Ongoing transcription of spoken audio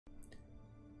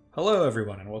Hello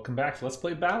everyone and welcome back to Let's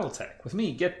Play Battletech. With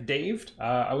me, Get Daved.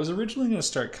 I was originally going to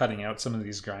start cutting out some of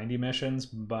these grindy missions,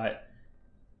 but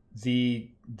the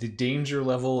danger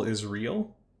level is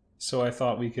real, so I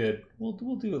thought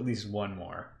we'll do at least one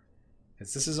more.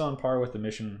 Because this is on par with the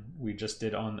mission we just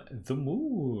did on the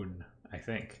moon, I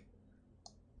think.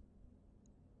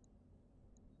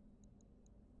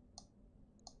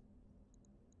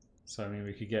 So I mean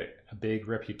we could get a big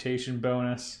reputation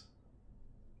bonus.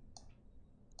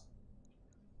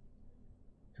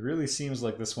 It really seems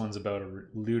like this one's about a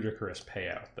ludicrous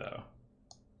payout, though.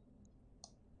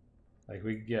 Like,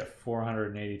 we could get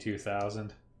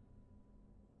 482,000.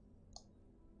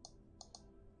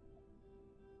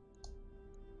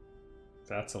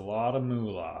 That's a lot of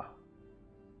moolah.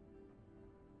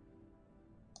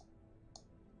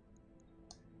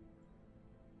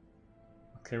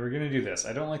 Okay, we're gonna do this.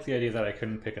 I don't like the idea that I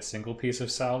couldn't pick a single piece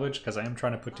of salvage, because I am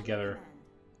trying to put together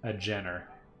a Jenner.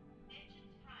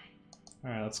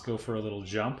 Alright, let's go for a little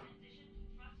jump.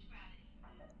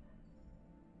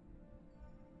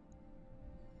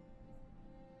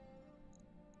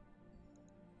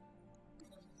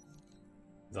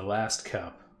 The last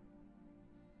cup.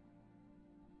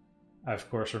 I, of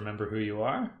course, remember who you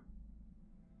are.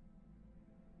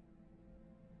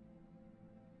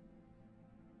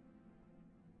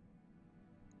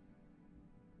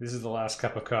 This is the last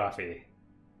cup of coffee.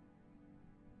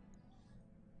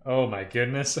 Oh my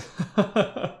goodness.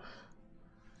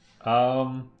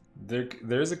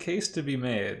 There's a case to be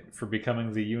made for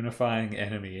becoming the unifying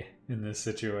enemy in this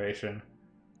situation.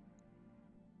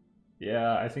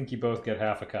 Yeah, I think you both get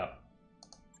half a cup.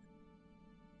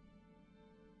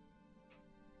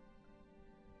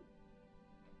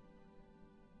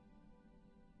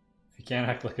 If you can't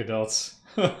act like adults.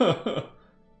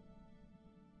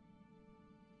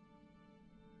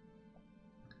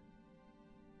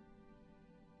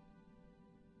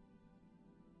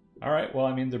 Alright, well,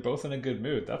 I mean, they're both in a good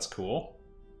mood. That's cool.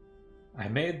 I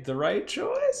made the right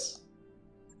choice?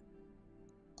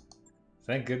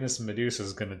 Thank goodness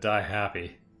Medusa's gonna die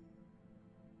happy.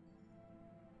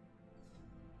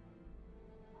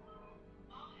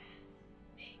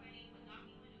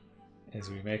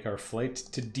 As we make our flight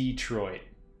to Detroit.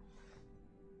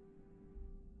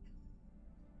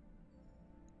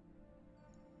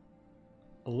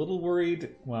 A little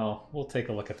worried. Well, we'll take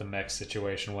a look at the mech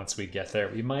situation once we get there.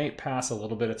 We might pass a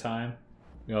little bit of time.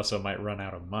 We also might run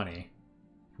out of money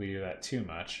if we do that too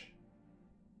much.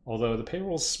 Although the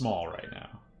payroll's small right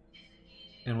now.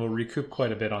 And we'll recoup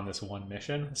quite a bit on this one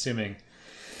mission, assuming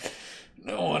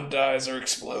no one dies or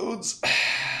explodes.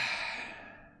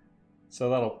 So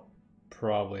that'll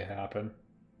probably happen.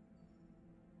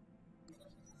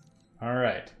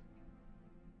 Alright.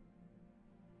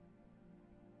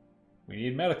 We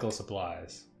need medical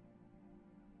supplies.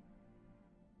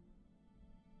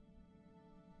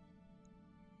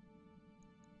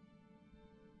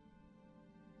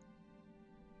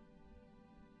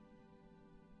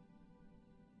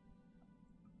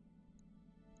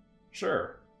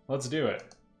 Sure, let's do it.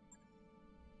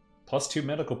 +2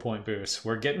 medical point boost.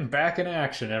 We're getting back in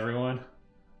action, everyone.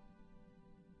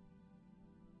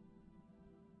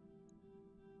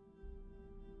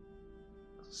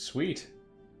 Sweet.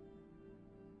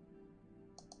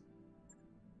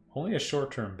 Only a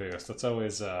short-term boost. That's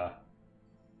always,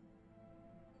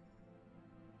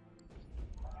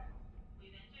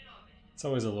 it's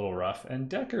always a little rough. And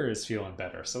Decker is feeling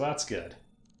better, so that's good.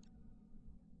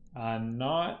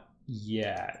 Not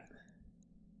yet.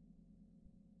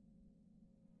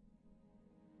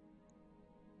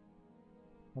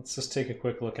 Let's just take a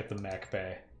quick look at the mech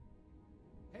bay.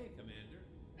 Hey, Commander.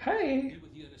 Hey! I'll be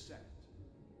with you in a second.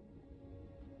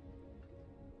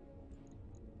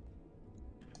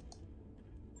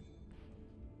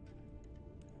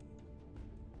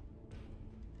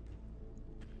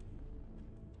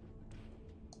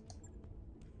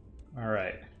 All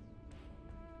right.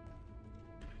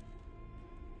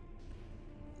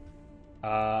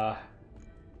 Oh,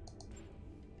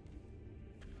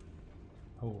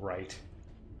 right.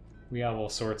 We have all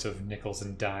sorts of nickels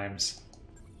and dimes.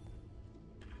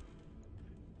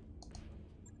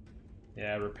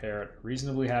 Yeah, repair it.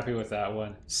 Reasonably happy with that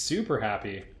one. Super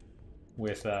happy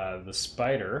with the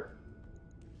spider.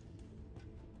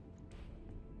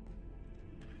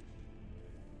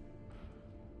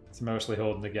 It's mostly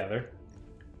holding together.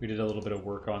 We did a little bit of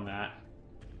work on that.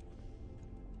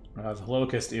 The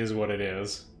Locust is what it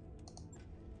is.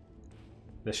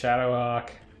 The Shadowhawk.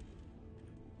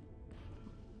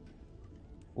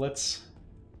 Let's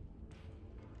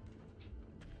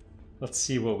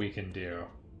see what we can do.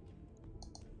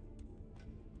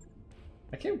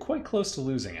 I came quite close to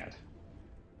losing it.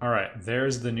 Alright,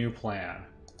 there's the new plan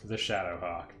for the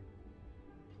Shadowhawk.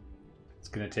 It's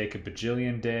gonna take a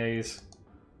bajillion days.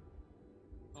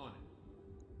 On it.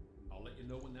 I'll let you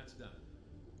know when that's done.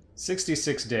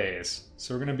 66 days.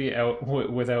 So we're gonna be out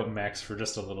without mechs for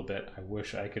just a little bit. I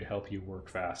wish I could help you work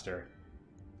faster.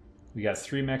 We got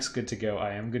 3 mechs good to go.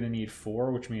 I am gonna need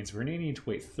 4, which means we're gonna need to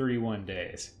wait 31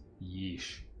 days.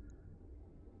 Yeesh.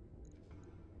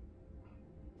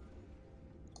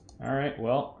 Alright,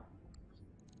 well.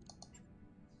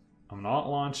 I'm not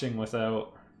launching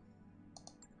without...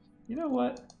 You know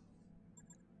what?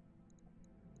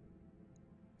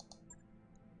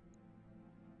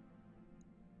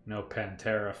 No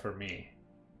Pantera for me.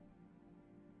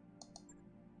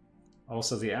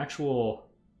 Also, the actual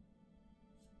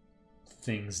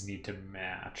things need to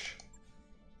match.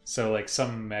 So, like,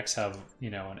 some mechs have, you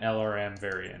know, an LRM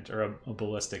variant or a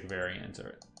ballistic variant,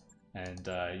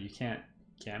 and you can't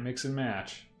mix and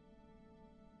match.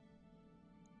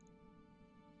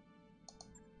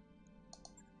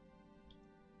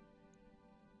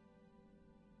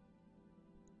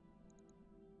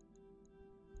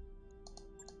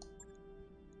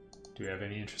 Do we have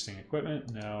any interesting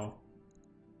equipment? No.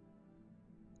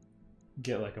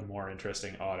 Get like a more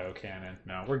interesting auto cannon.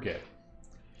 No, we're good.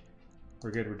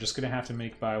 We're good. We're just gonna have to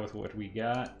make by with what we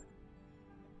got.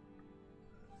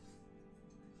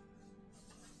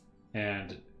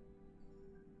 And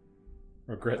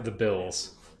regret the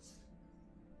bills.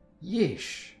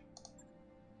 Yeesh.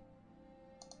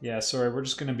 Yeah, sorry, we're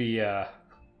just gonna be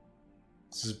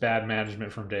this is bad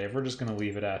management from Dave. We're just gonna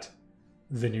leave it at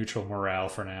the neutral morale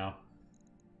for now.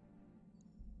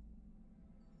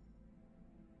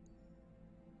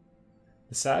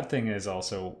 The sad thing is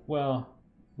also, well,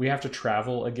 we have to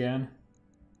travel again.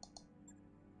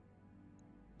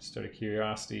 Just out of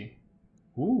curiosity.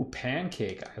 Ooh,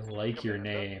 Pancake. I like your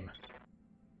name.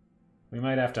 We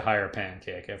might have to hire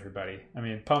Pancake, everybody. I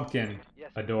mean, Pumpkin,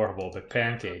 adorable, but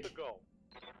Pancake.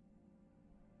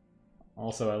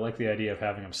 Also, I like the idea of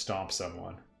having him stomp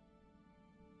someone.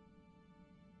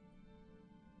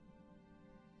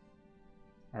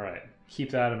 Alright,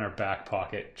 keep that in our back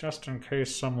pocket, just in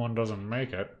case someone doesn't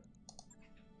make it.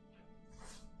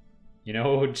 You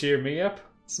know what would cheer me up?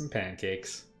 Some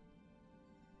pancakes.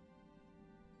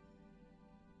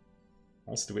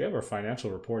 Also, do we have our financial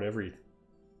report every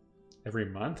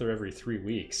month or every 3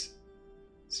 weeks?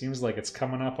 Seems like it's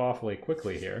coming up awfully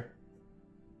quickly here.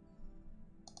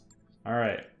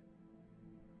 Alright.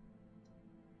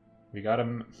 We got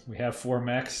him. We have 4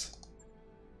 mechs.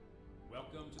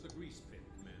 Welcome to the grease pit,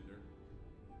 Commander.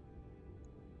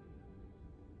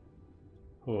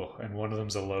 Oh, and one of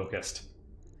them's a Locust.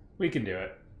 We can do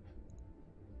it.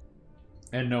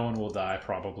 And no one will die,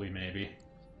 probably, maybe.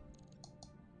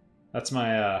 That's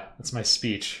my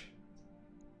speech.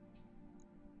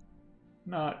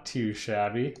 Not too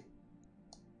shabby.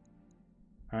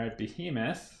 Alright,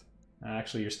 Behemoth.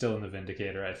 Actually, you're still in the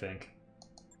Vindicator, I think.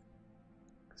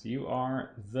 Because you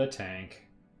are the tank.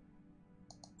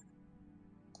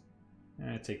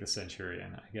 And I take the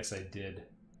Centurion. I guess I did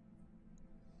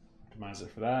optimize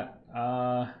it for that.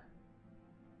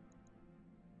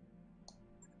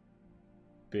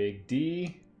 Big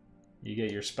D. You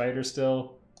get your spider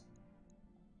still.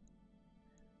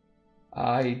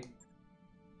 I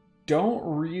don't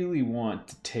really want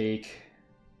to take...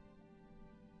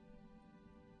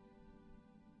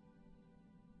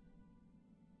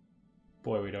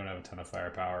 Boy, we don't have a ton of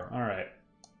firepower. Alright.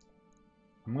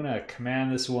 I'm going to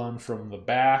command this one from the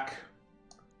back.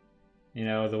 You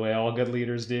know, the way all good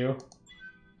leaders do.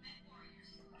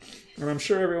 And I'm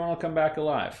sure everyone will come back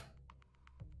alive.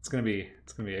 It's gonna be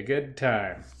a good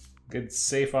time. Good,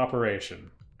 safe operation.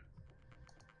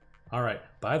 Alright,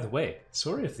 by the way,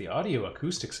 sorry if the audio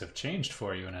acoustics have changed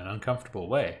for you in an uncomfortable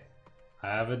way. I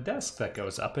have a desk that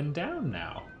goes up and down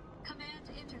now. Command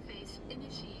interface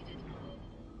initiated.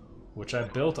 Which I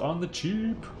built on the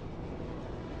cheap.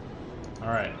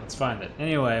 Alright, it's fine then.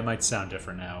 Anyway, it might sound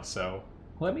different now, so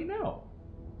let me know.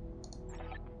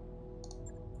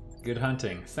 Good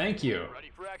hunting. Thank you. Ready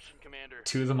for action, Commander.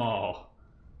 To them all.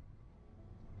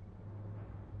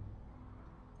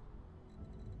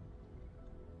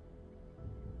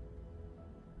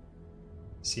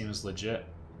 Seems legit.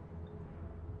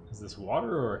 Is this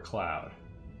water or a cloud?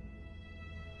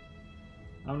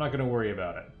 I'm not going to worry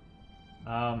about it.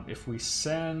 If we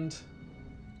send...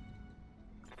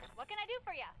 What can I do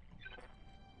for you?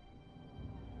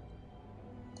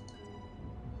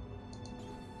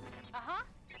 Uh-huh.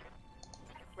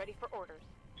 Ready for orders.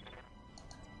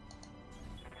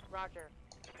 Roger.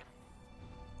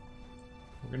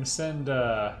 We're going to send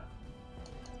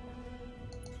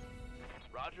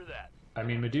Roger that. I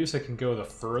mean, Medusa can go the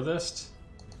furthest,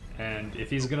 and if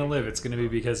he's gonna live, it's gonna be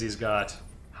because he's got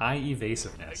high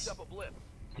evasiveness. Picked up a blip.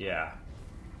 Yeah.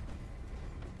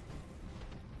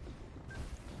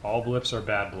 All blips are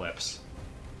bad blips.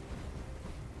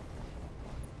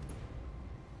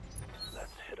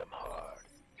 Let's hit him hard.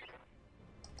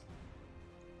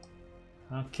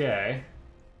 Okay.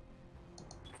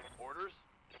 Orders?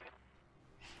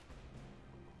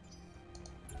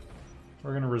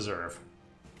 We're gonna reserve.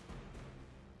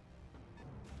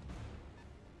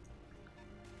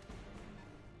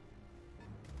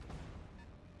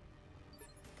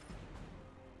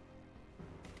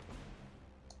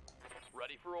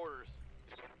 Ready for orders.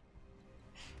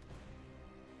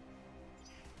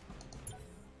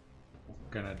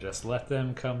 Gonna just let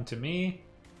them come to me.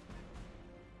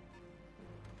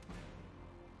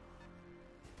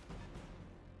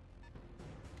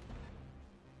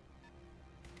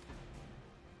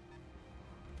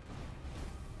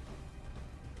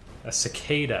 A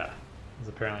cicada is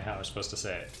apparently how I was supposed to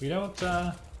say it. We don't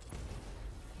have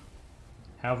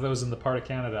those in the part of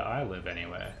Canada I live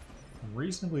anyway. I'm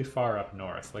reasonably far up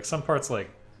north. Like some parts like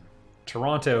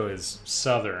Toronto is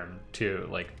southern to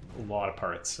like a lot of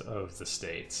parts of the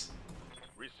States.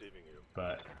 Receiving you.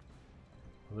 But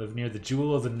I live near the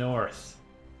Jewel of the North,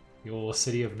 the old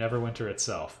city of Neverwinter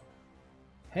itself.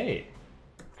 Hey,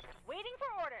 Waiting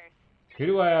for orders. who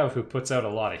do I have who puts out a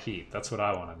lot of heat? That's what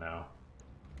I want to know.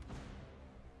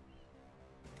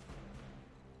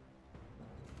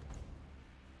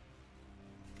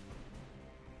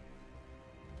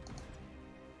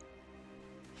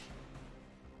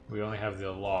 We only have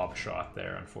the lob shot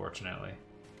there, unfortunately.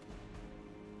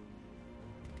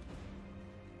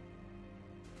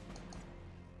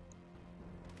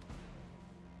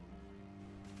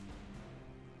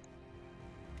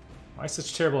 Why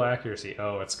such terrible accuracy?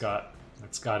 Oh, it's got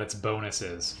its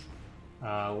bonuses.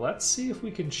 Let's see if we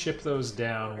can ship those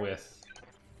down with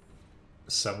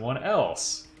someone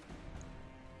else.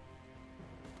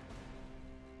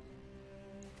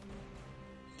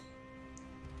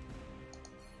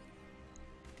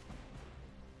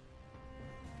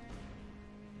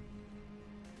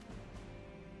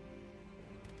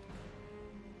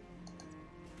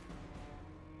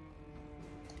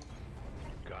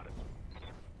 Got it.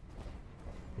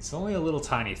 It's only a little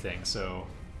tiny thing, so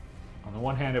on the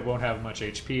one hand it won't have much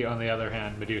HP, on the other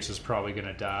hand Medusa's probably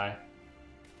gonna die.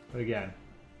 But again,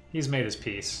 he's made his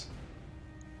peace.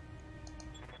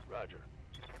 Roger.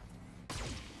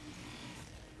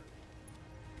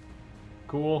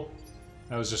 Cool.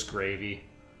 That was just gravy.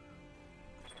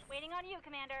 Waiting on you,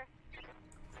 Commander.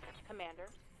 Commander.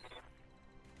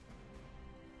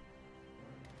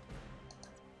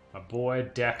 My boy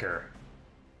Decker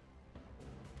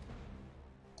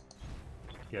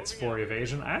gets 4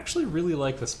 evasion. I actually really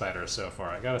like the spider so far,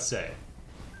 I gotta say.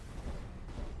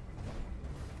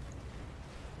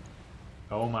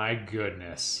 Oh my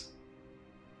goodness.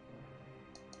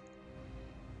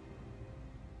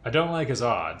 I don't like his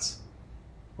odds.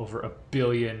 Over 1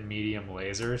 billion medium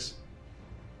lasers.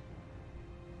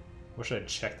 Wish I'd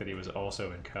checked that he was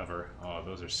also in cover. Oh,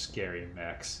 those are scary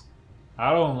mechs.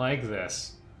 I don't like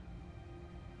this.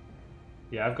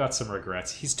 Yeah, I've got some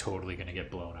regrets. He's totally gonna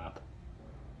get blown up.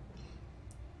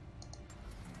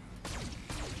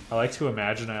 I like to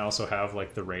imagine I also have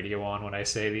like the radio on when I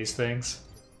say these things.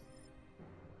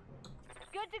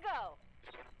 Good to go.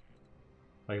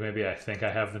 Like maybe I think I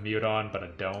have the mute on, but I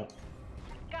don't.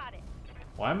 Got it.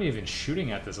 Why am I even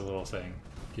shooting at this little thing,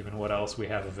 given what else we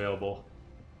have available?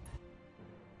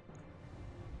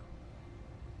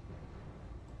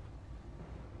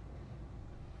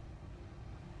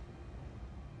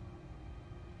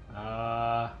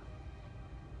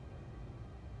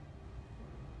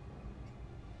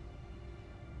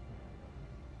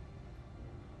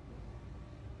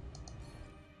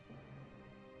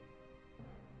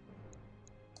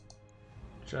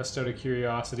 Just out of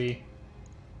curiosity.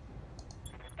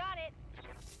 Got it.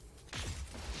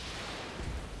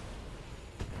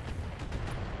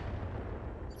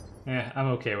 I'm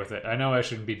okay with it. I know I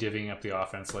shouldn't be divvying up the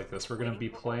offense like this. We're going to be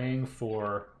playing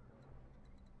for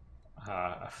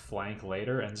a flank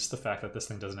later, and just the fact that this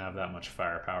thing doesn't have that much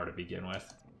firepower to begin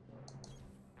with.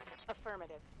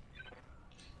 Affirmative.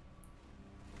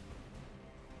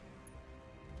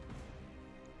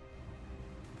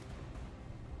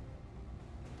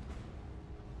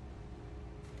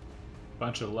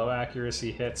 Bunch of low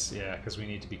accuracy hits, yeah, because we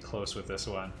need to be close with this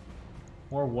one.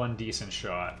 Or one decent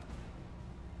shot.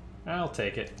 I'll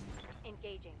take it.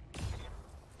 Engaging.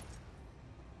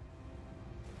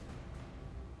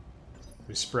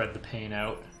 We spread the pain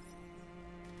out.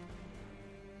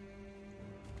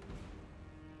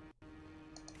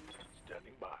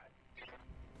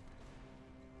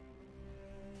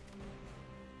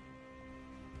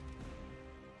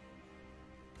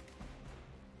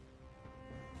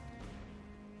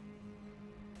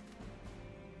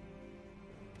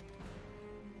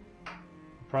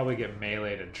 probably get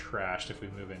meleeed and trashed if we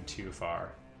move in too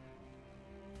far.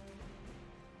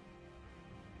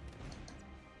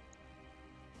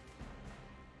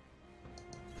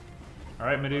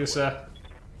 Alright, Medusa.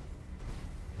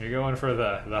 You're going for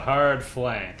the hard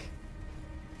flank.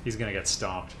 He's gonna get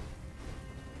stomped.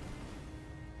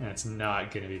 And it's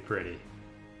not gonna be pretty.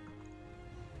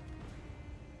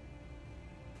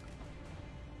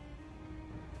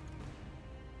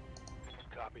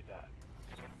 Copy that.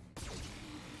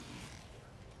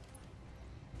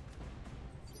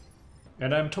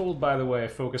 And I'm told, by the way,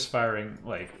 focus firing,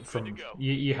 like, from Good to go.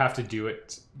 you have to do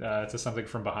it to something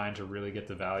from behind to really get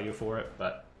the value for it,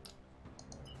 but...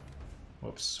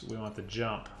 Whoops, we want the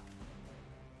jump.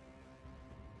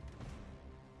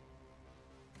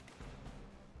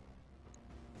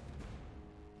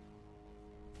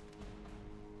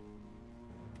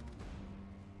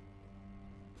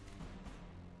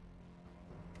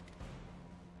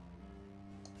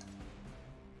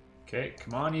 Okay,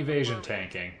 come on, evasion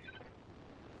tanking.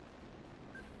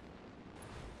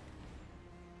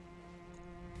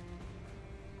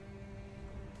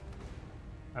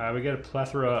 We get a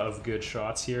plethora of good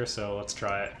shots here, so let's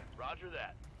try it. Roger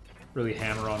that. Really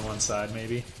hammer on one side,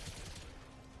 maybe.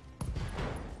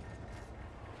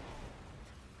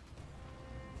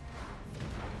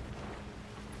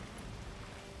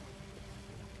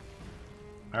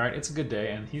 Alright, it's a good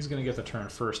day, and he's gonna get the turn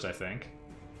first, I think.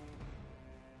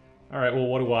 Alright, well,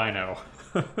 what do I know?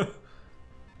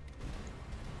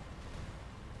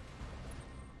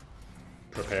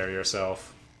 Prepare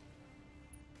yourself.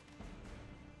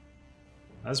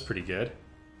 That's pretty good.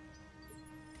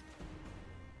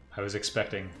 I was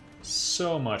expecting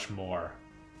so much more.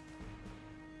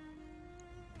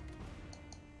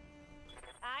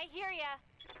 I hear ya.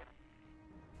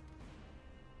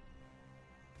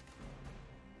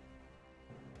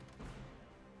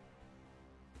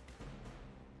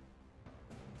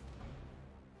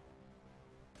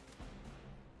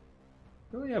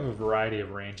 Really have a variety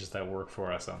of ranges that work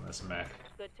for us on this mech.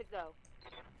 Good to go.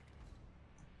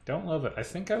 Don't love it. I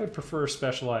think I would prefer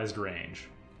specialized range,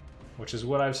 which is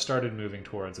what I've started moving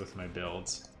towards with my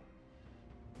builds.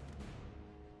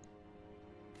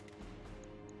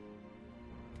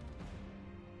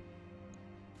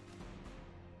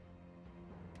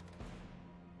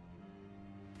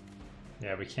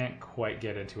 Yeah, we can't quite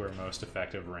get into our most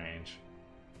effective range.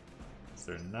 Is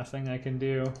there nothing I can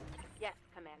do? Yes,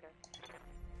 Commander.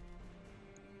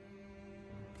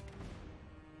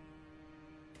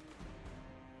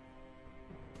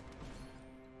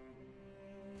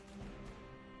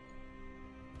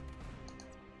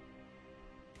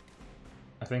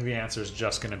 I think the answer is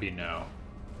just going to be no.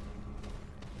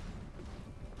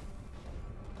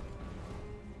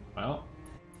 Well,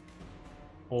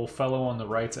 old fellow on the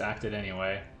right's acted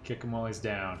anyway. Kick him while he's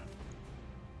down.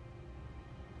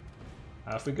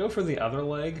 If we go for the other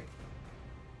leg,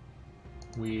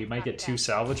 we might get 2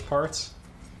 salvage parts.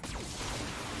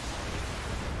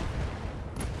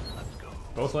 Let's go.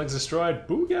 Both legs destroyed.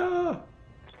 Booyah!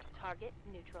 Target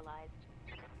neutralized.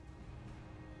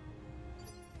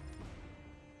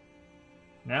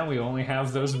 Now we only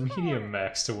have those medium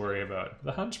mechs to worry about.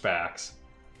 The hunchbacks.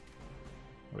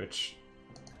 Which,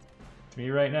 to me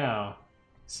right now,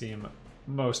 seem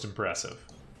most impressive.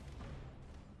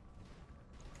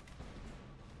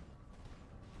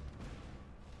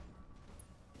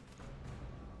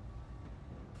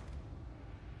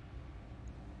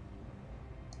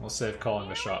 We'll save calling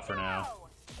the shot for now.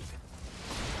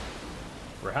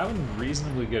 We're having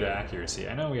reasonably good accuracy.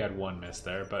 I know we had 1 miss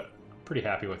there, but pretty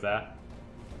happy with that.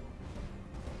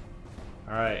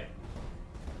 Alright.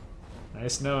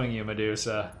 Nice knowing you,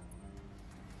 Medusa.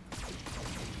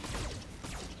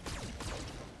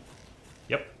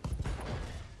 Yep.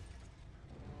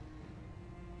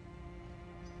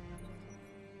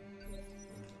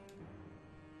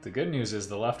 The good news is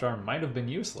the left arm might have been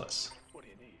useless. What do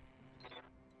you need?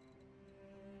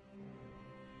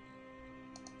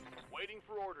 Waiting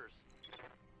for orders.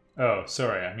 Oh,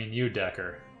 sorry, I mean you,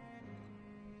 Decker.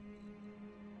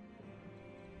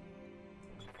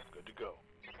 Good to go.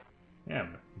 Yeah,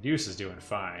 Medusa's doing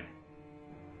fine.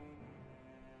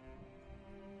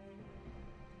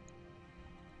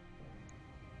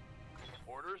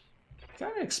 Orders?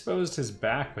 Kinda exposed his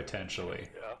back, potentially.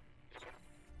 Yeah.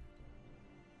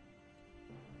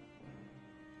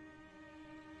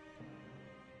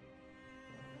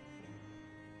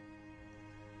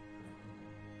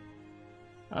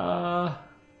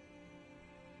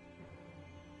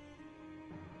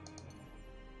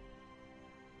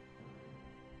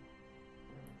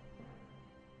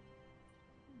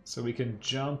 So we can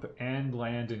jump and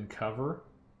land in cover.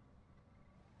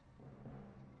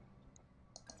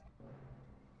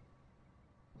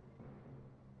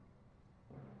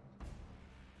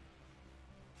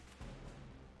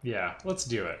 Yeah, let's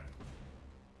do it.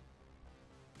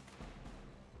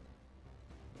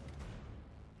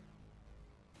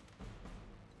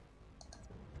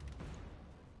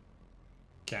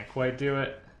 Can't quite do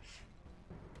it.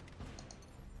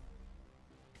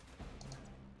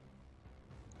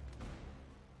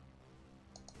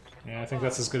 Yeah, I think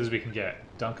that's as good as we can get.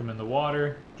 Dunk him in the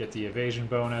water, get the evasion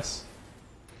bonus.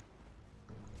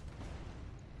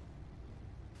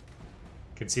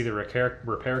 Can see the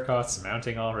repair costs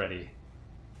mounting already.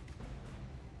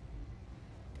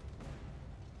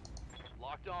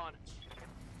 Locked on.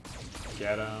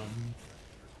 Get him.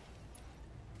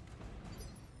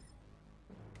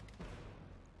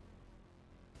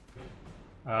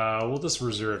 We'll just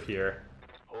reserve here.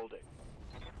 Holding.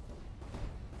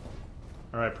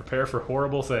 Alright, prepare for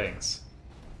horrible things.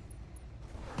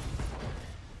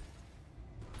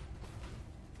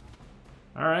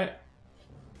 Alright.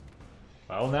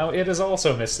 Well, now it is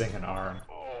also missing an arm.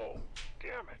 Oh,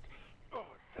 damn it. Oh,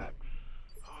 that.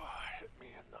 Oh, hit me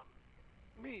in the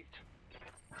meat.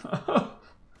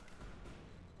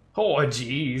 Oh,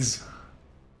 jeez.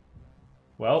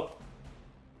 Well,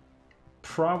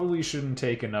 probably shouldn't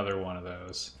take another one of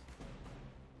those.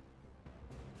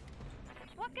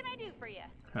 What can I do for you?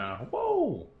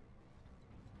 Whoa!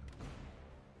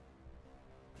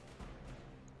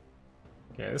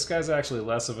 Okay, this guy's actually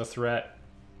less of a threat.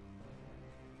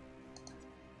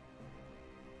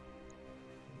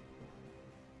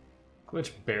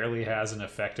 Glitch barely has an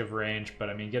effective range, but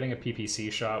I mean, getting a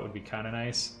PPC shot would be kind of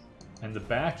nice. And the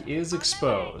back is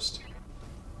exposed.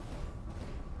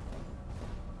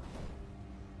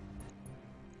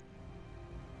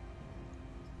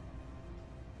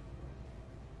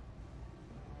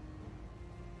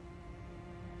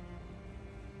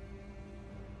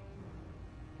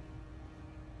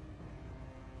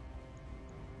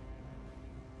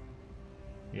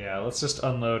 Yeah, let's just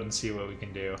unload and see what we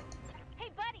can do. Hey,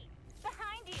 buddy!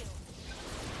 Behind you!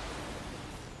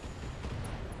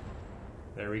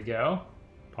 There we go.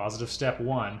 Positive step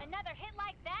 1. Another hit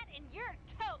like that and you're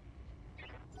toast!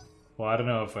 Well, I don't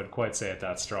know if I'd quite say it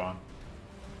that strong.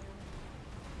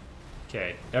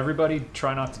 Okay, everybody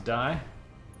try not to die.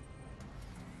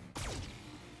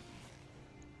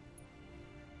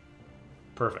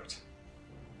 Perfect.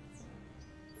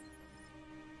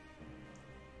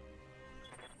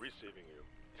 Receiving you.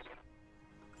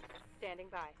 Standing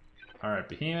by. Alright,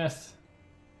 Behemoth.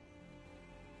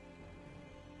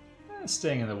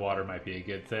 Staying in the water might be a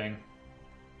good thing.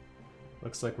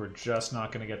 Looks like we're just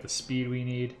not going to get the speed we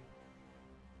need.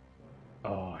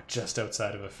 Oh, just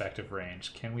outside of effective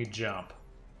range. Can we jump?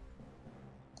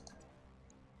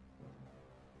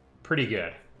 Pretty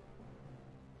good.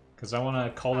 Because I want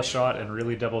to call the shot and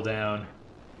really double down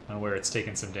on where it's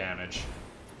taken some damage.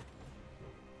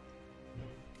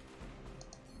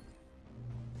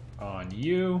 On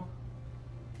you.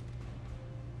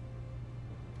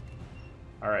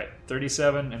 Alright,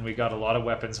 37, and we got a lot of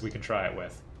weapons we can try it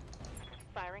with.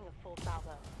 Firing a full salvo.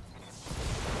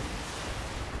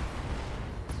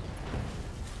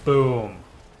 Boom.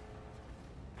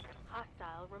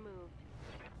 Hostile removed.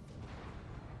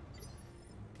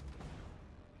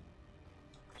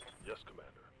 Yes,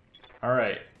 Commander.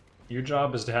 Alright, your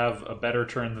job is to have a better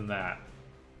turn than that.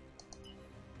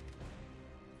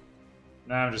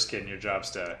 No, I'm just kidding. Your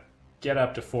job's to get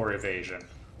up to 4 evasion.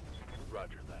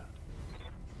 Roger that.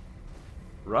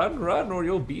 Run, run, or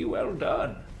you'll be well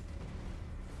done.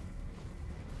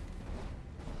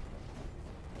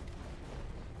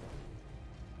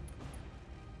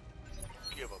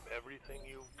 Give them everything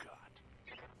you've got.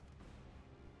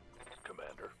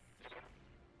 Commander.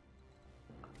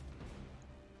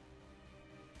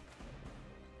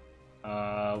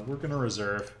 We're gonna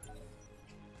reserve.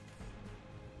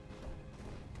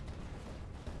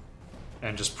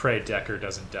 And just pray Decker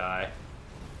doesn't die.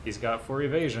 He's got 4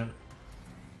 evasion.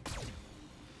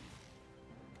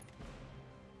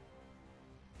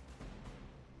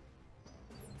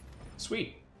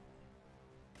 Sweet.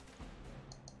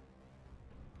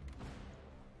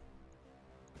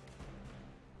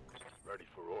 Ready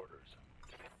for orders.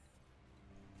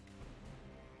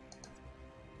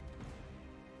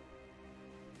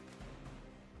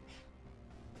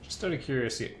 Just out of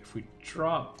curiosity, if we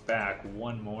drop back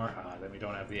one more, then we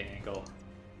don't have the angle.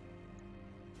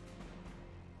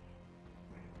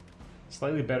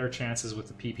 Slightly better chances with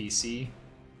the PPC.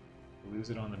 Lose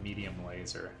it on the medium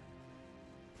laser.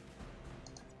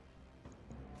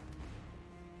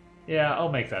 Yeah,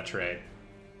 I'll make that trade.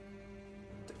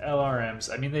 The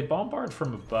LRMs, I mean, they bombard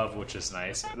from above, which is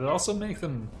nice. They also make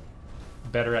them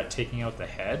better at taking out the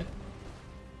head,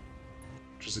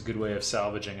 which is a good way of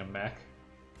salvaging a mech.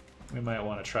 We might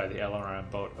want to try the LRM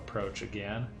boat approach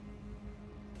again.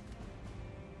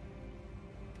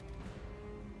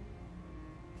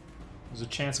 There's a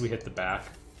chance we hit the back.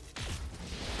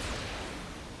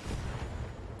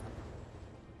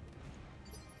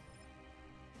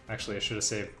 Actually, I should have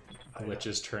saved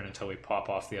Glitch's turn until we pop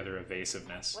off the other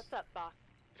evasiveness. What's up, Fox?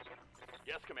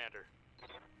 Yes, Commander.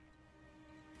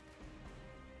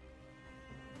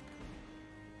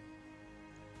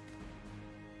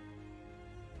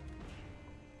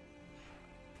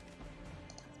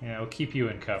 Yeah, we'll keep you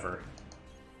in cover.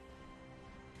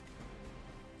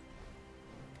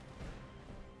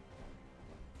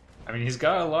 I mean, he's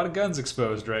got a lot of guns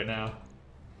exposed right now.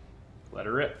 Let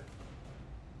her rip.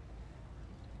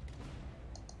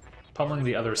 Pummeling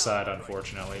the other side,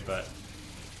 unfortunately, but...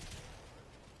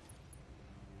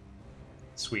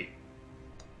 Sweet.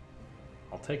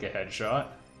 I'll take a headshot.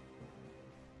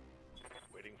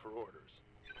 Waiting for orders.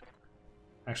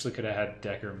 Actually could have had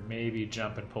Decker maybe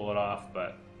jump and pull it off,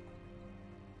 but...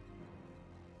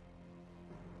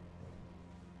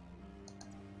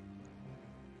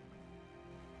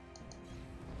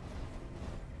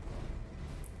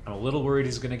 I'm a little worried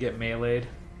he's going to get meleeed.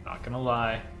 Not going to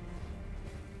lie.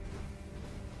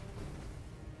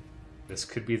 This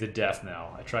could be the death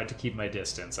knell. I tried to keep my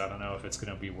distance. I don't know if it's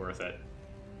going to be worth it.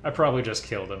 I probably just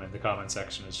killed him, and the comment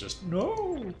section is just,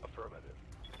 no! Affirmative.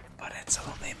 But it's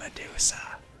only Medusa.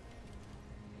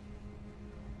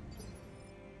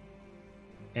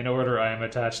 In order, I am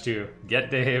attached to Get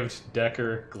Daved,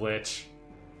 Decker, Glitch.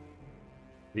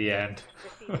 The end.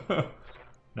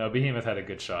 No, Behemoth had a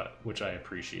good shot, which I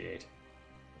appreciate.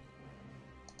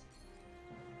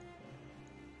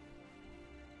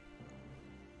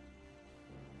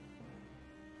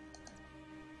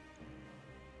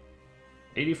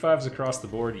 '85's across the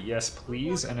board, yes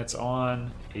please, and it's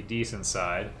on a decent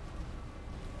side.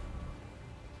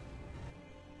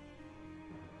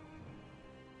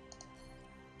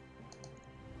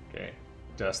 Okay,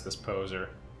 dust this poser.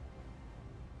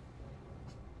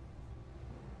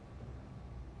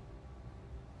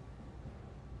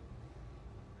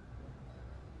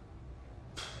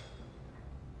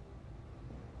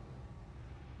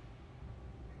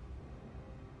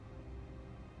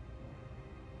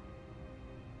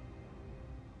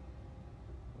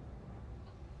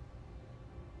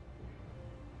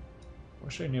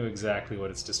 Wish I knew exactly what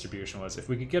its distribution was. If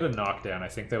we could get a knockdown, I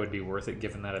think that would be worth it,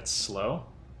 given that it's slow.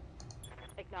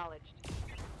 Acknowledged.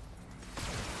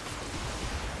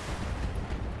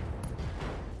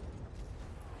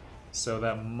 So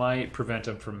that might prevent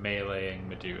him from meleeing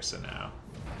Medusa now.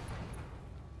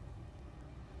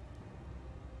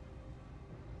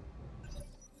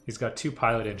 He's got 2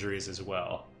 pilot injuries as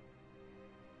well.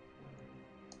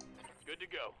 Good to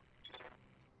go.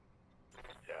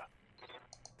 Yeah.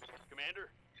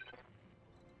 Commander?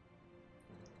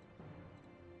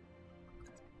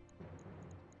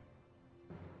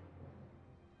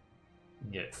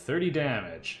 Get 30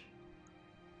 damage.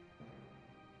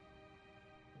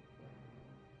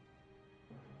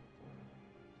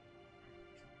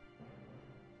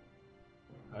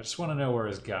 I just want to know where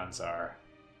his guns are.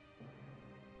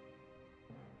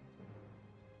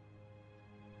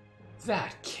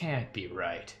 That can't be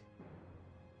right.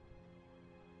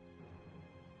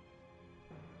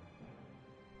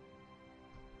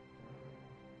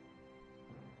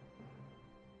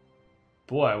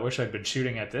 Boy, I wish I'd been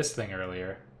shooting at this thing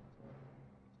earlier.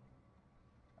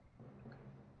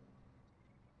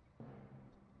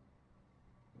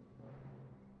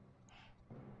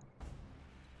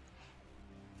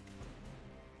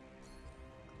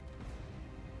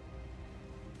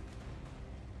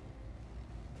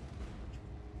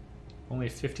 Only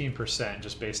 15%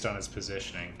 just based on his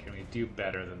positioning. Can we do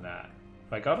better than that?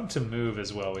 If I got him to move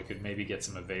as well, we could maybe get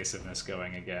some evasiveness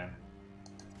going again.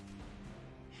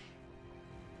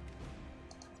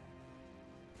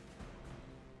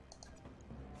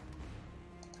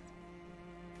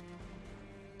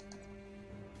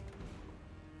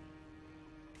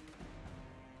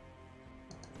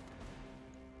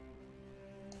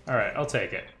 Alright, I'll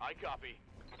take it. I copy.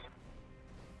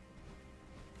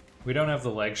 We don't have the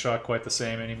leg shot quite the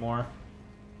same anymore.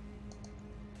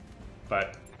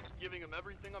 But Giving him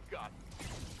everything I've got.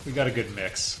 we got a good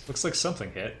mix. Looks like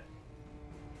something hit.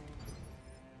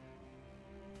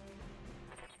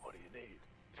 What do you need?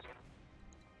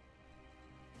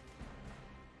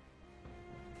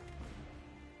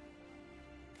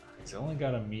 He's only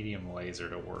got a medium laser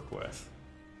to work with.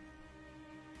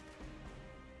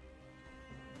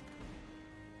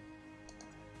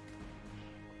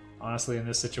 Honestly, in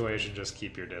this situation, just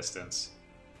keep your distance.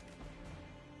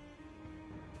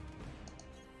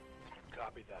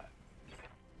 Copy that.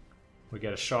 We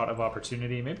get a shot of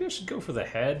opportunity. Maybe I should go for the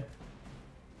head.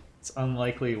 It's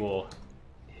unlikely we'll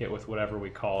hit with whatever we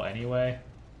call anyway.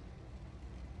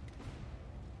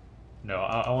 No,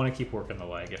 I want to keep working the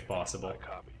leg if possible. I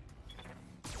copy.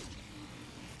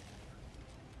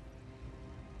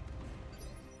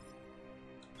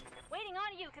 Waiting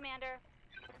on you, Commander.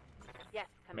 Yes,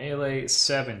 Commander. Melee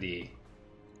 70.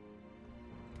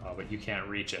 Oh, but you can't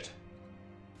reach it.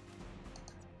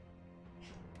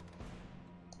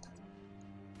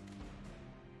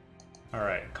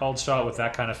 Alright, called shot with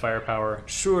that kind of firepower.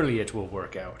 Surely it will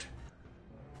work out.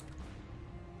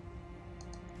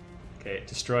 Okay,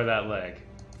 destroy that leg.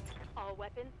 All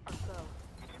weapons are go.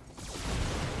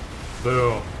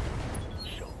 Boom.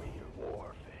 Show me your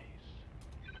war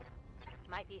face.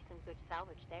 Might be some good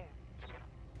salvage there.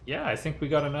 Yeah, I think we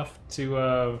got enough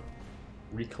to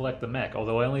recollect the mech,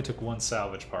 although I only took one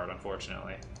salvage part,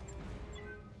 unfortunately.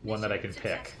 One that I can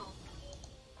pick. Successful.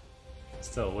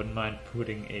 Still, wouldn't mind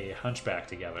putting a hunchback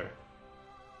together.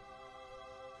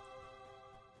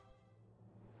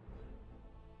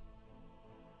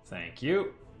 Thank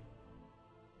you.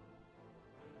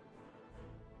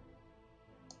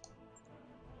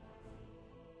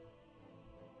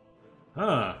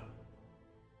 Huh.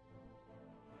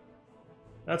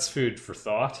 That's food for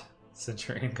thought.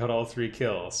 Centurion got all 3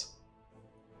 kills.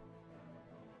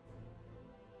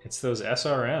 It's those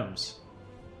SRMs.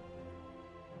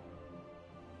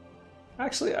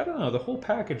 Actually, I don't know. The whole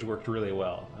package worked really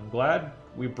well. I'm glad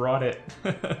we brought it.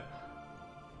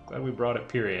 Glad we brought it,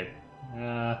 period.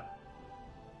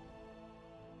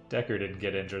 Decker didn't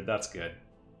get injured. That's good.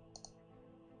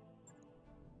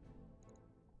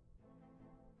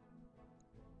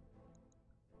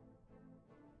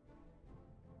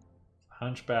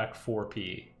 Hunchback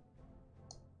 4P.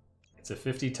 It's a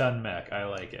 50-ton mech. I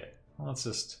like it. Well, let's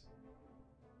just...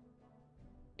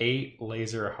 8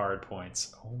 laser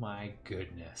hardpoints. Oh my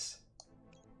goodness.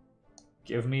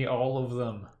 Give me all of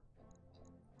them.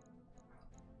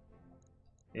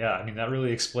 Yeah, I mean, that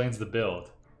really explains the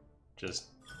build. Just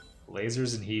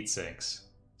lasers and heat sinks.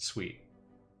 Sweet.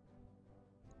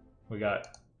 We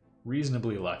got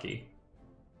reasonably lucky.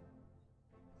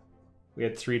 We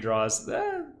had 3 draws.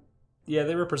 Yeah,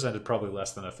 they represented probably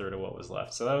less than a third of what was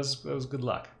left, so that was good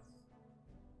luck.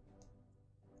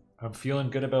 I'm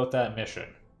feeling good about that mission.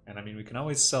 And I mean, we can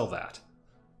always sell that.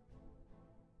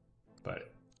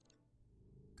 But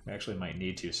we actually might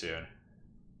need to soon.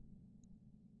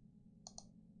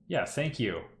 Yeah, thank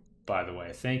you, by the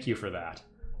way. Thank you for that.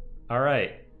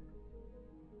 Alright.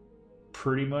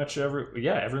 Pretty much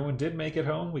everyone did make it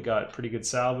home. We got pretty good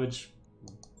salvage.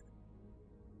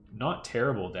 Not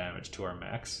terrible damage to our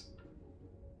mechs.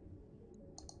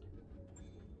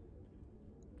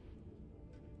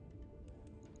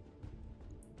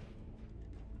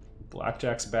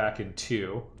 Blackjack's back in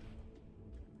 2.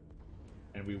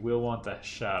 And we will want the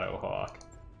Shadowhawk.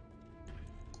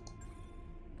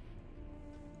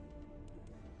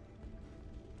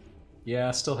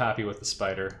 Yeah, still happy with the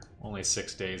Spider. Only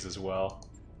 6 days as well.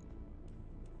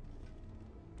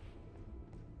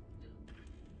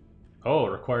 Oh,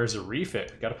 it requires a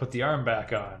refit. Gotta put the arm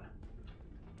back on.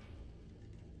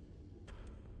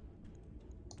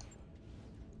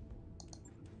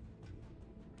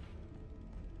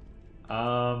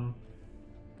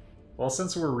 Well,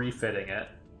 since we're refitting it,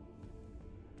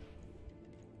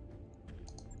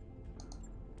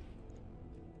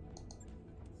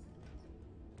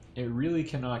 it really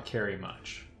cannot carry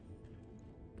much.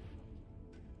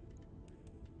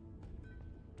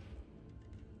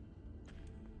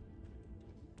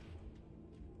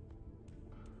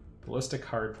 Ballistic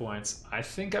hardpoints. I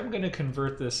think I'm going to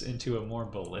convert this into a more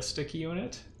ballistic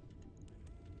unit.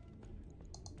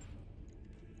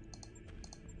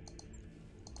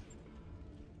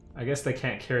 I guess they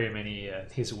can't carry many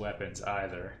these weapons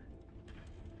either.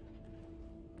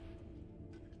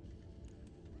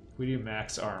 We do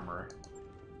max armor.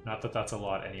 Not that that's a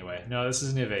lot anyway. No, this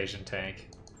is an evasion tank.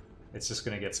 It's just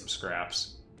going to get some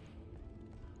scraps.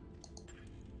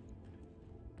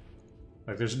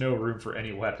 Like, there's no room for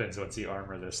any weapons once you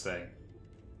armor this thing.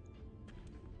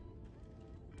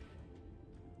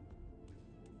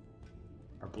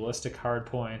 Our ballistic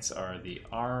hardpoints are the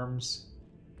arms.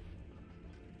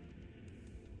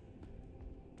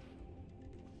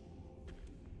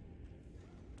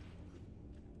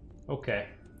 Okay.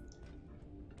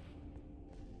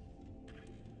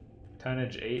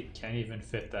 Tonnage 8 can't even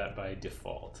fit that by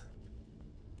default.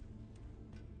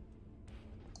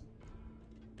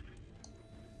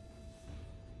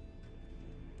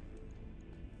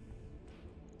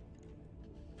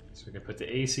 So we can put the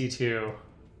AC2.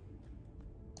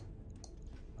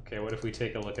 Okay, what if we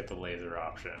take a look at the laser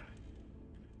option?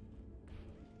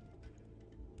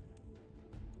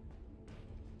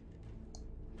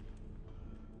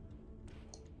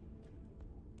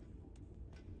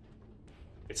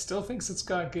 It still thinks it's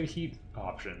got good heat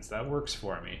options. That works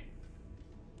for me.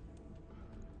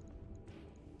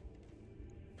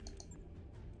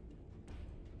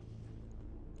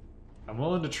 I'm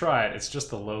willing to try it. It's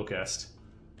just the Locust.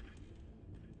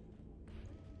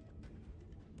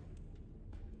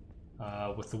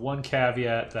 With the one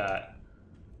caveat that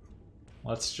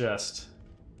let's just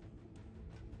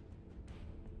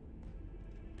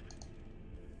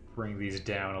bring these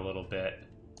down a little bit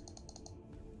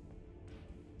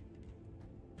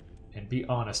and be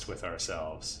honest with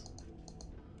ourselves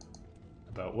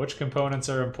about which components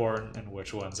are important and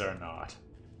which ones are not.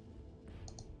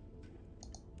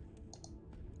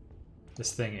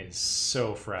 This thing is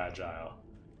so fragile.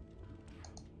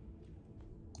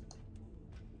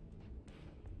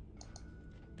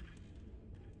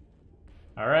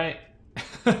 All right.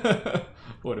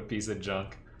 What a piece of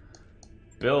junk.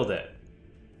 Build it.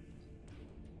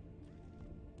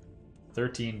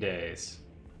 13 days.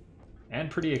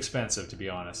 And pretty expensive, to be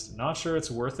honest. Not sure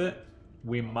it's worth it.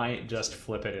 We might just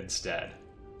flip it instead.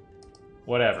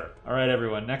 Whatever. All right,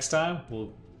 everyone. Next time,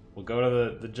 we'll go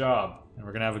to the job, and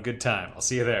we're going to have a good time. I'll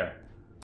see you there.